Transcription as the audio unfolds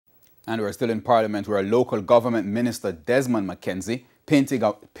And we're still in Parliament, where local government minister Desmond McKenzie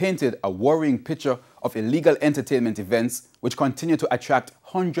painted a worrying picture of illegal entertainment events which continue to attract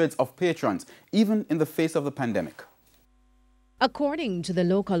hundreds of patrons, even in the face of the pandemic. According to the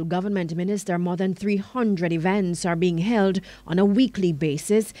local government minister, more than 300 events are being held on a weekly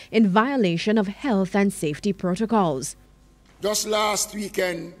basis in violation of health and safety protocols. Just last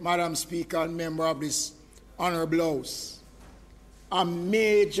weekend, Madam Speaker and member of this Honourable House, a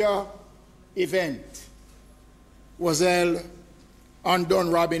major event was held on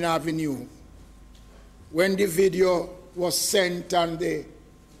Dunrobin Avenue. When the video was sent and the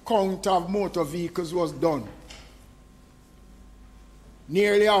count of motor vehicles was done,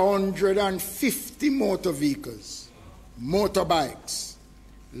 nearly 150 motor vehicles, motorbikes,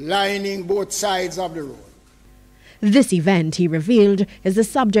 lining both sides of the road. This event, he revealed, is the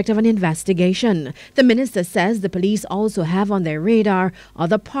subject of an investigation. The minister says the police also have on their radar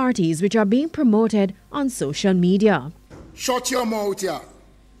other parties which are being promoted on social media. Shut your mouth here.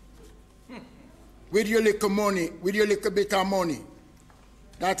 With your little money, with your little bit of money.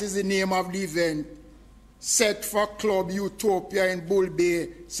 That is the name of the event set for Club Utopia in Bull Bay,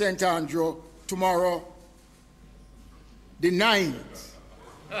 St. Andrew, tomorrow, the 9th.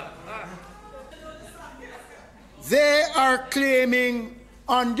 They are claiming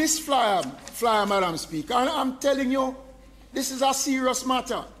on this flyer, Madam Speaker, and I'm telling you, this is a serious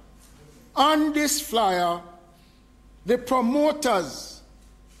matter. On this flyer, the promoters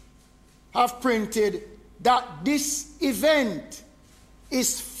have printed that this event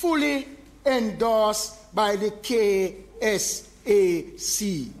is fully endorsed by the KSAC.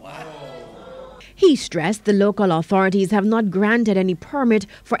 Wow. He stressed the local authorities have not granted any permit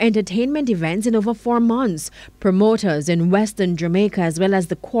for entertainment events in over 4 months. Promoters in Western Jamaica as well as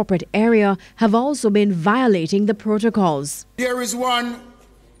the corporate area have also been violating the protocols. There is one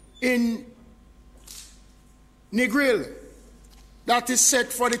in Negril that is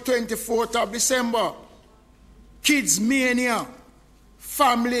set for the 24th of December. Kids Mania,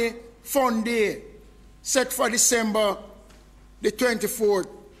 Family Fun Day, set for December the 24th.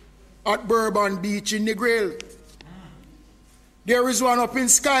 At Bourbon Beach in Negril. There is one up in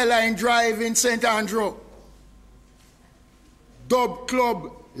Skyline Drive in St. Andrew. Dub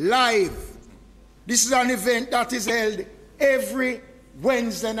Club Live. This is an event that is held every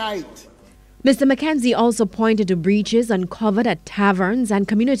Wednesday night. Mr. McKenzie also pointed to breaches uncovered at taverns and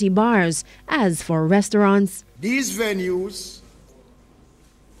community bars. As for restaurants, these venues,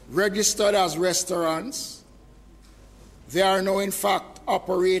 registered as restaurants, they are now in fact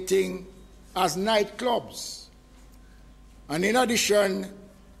operating as nightclubs. And in addition,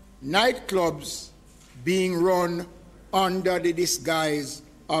 nightclubs being run under the disguise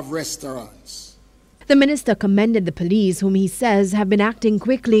of restaurants. The minister commended the police, whom he says have been acting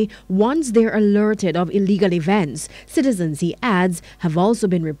quickly once they're alerted of illegal events. Citizens, he adds, have also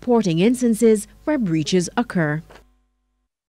been reporting instances where breaches occur.